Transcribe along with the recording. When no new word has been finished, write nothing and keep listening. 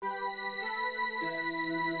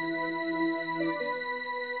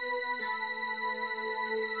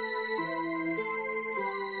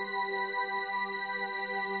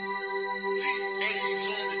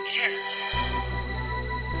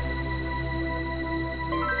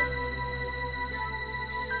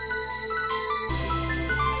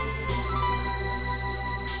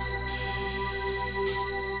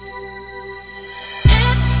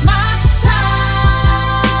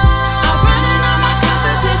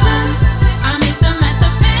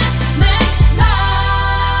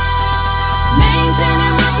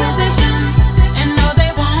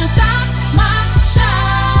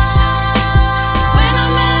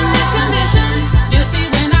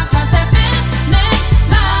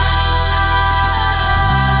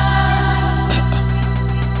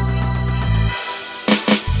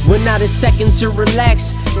not a second to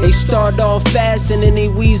relax. They start off fast and then they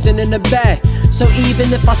wheezing in the back. So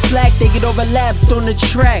even if I slack, they get overlapped on the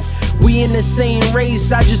track. We in the same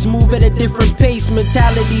race, I just move at a different pace.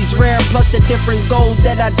 Mentality's rare, plus a different goal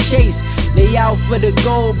that I chase. They out for the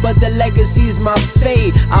gold, but the legacy's my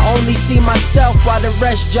fate. I only see myself while the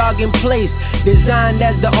rest jog in place. Designed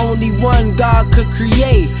as the only one God could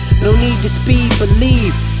create. No need to speed,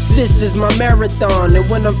 believe. This is my marathon, and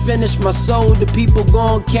when I'm finished, my soul, the people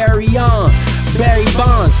gon' carry on. Barry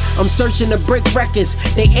Bonds, I'm searching to break records.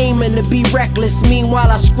 They aiming to be reckless.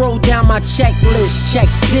 Meanwhile, I scroll down my checklist. Check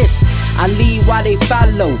this. I lead while they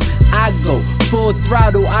follow. I go full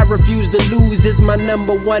throttle. I refuse to lose. It's my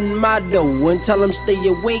 #1 motto. Until I'm stay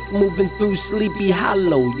awake, moving through Sleepy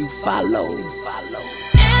Hollow. You follow.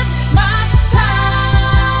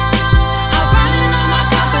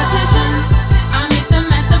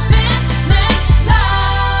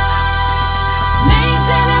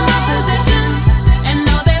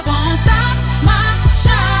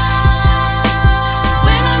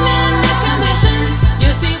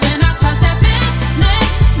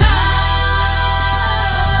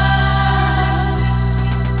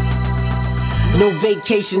 No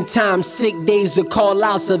vacation time, sick days or call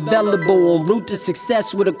outs available. En route to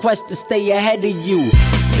success with a quest to stay ahead of you.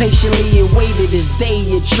 Patiently awaited this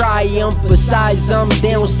day of triumph. Besides they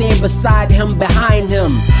don't stand beside him, behind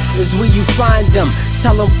him is where you find them.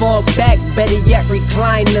 Tell them fall back, better yet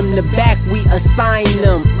recline them. The back we assign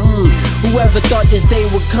them. Whoever thought this day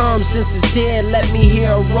would come, since it's here, let me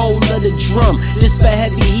hear a roll of the drum. This for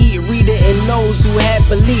heavy heat, read it and those who have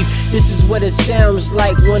belief. This is what it sounds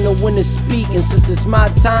like when the winner speak. And since it's my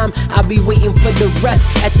time, I'll be waiting for the rest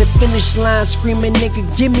at the finish line, screaming, nigga,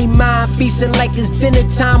 give me mine. Feasting like it's dinner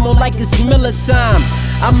time or like it's Miller time.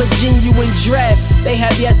 I'm a genuine draft, they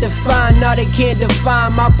have yet to find. Now they can't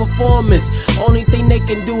define my performance. Only thing they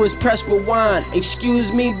can do is press rewind.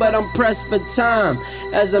 Excuse me, but I'm pressed for time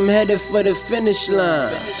as I'm headed for the finish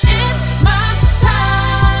line.